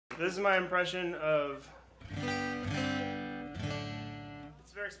This is my impression of...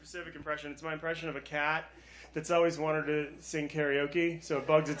 It's a very specific impression. It's my impression of a cat that's always wanted to sing karaoke, so it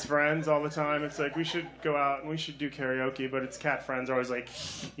bugs its friends all the time. It's like, we should go out and we should do karaoke, but its cat friends are always like,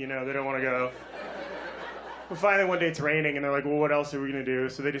 you know, they don't want to go. Well, finally one day it's raining, and they're like, well, what else are we going to do?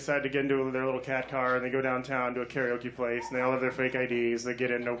 So they decide to get into their little cat car, and they go downtown to a karaoke place, and they all have their fake IDs. They get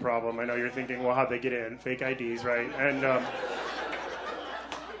in, no problem. I know you're thinking, well, how'd they get in? Fake IDs, right? And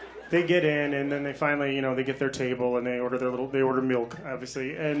they get in, and then they finally, you know, they get their table, and they order milk,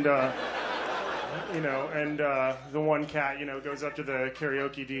 obviously, and you know, and the one cat, you know, goes up to the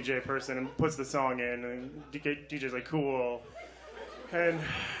karaoke DJ person and puts the song in, and DJ's like, cool, and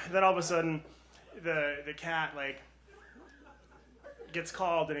then all of a sudden, the cat, like, gets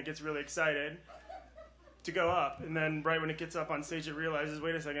called, and it gets really excited to go up, and then right when it gets up on stage, it realizes,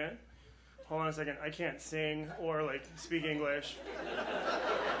 wait a second, hold on a second, I can't sing or, like, speak English.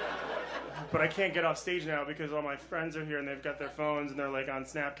 But I can't get off stage now because all my friends are here and they've got their phones and they're like on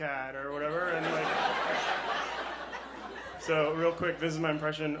Snapchat or whatever, and like. So real quick, this is my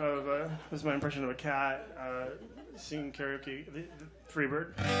impression of a cat singing karaoke.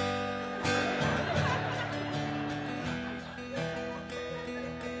 Freebird.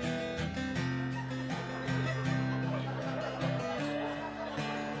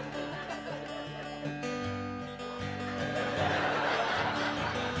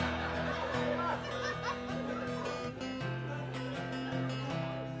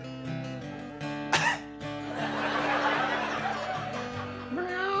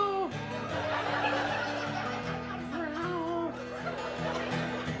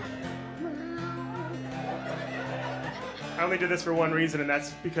 I only did this for one reason, and that's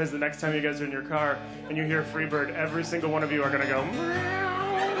because the next time you guys are in your car and you hear Freebird, every single one of you are going to go,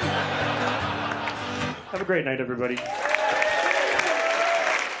 meow. Have a great night, everybody.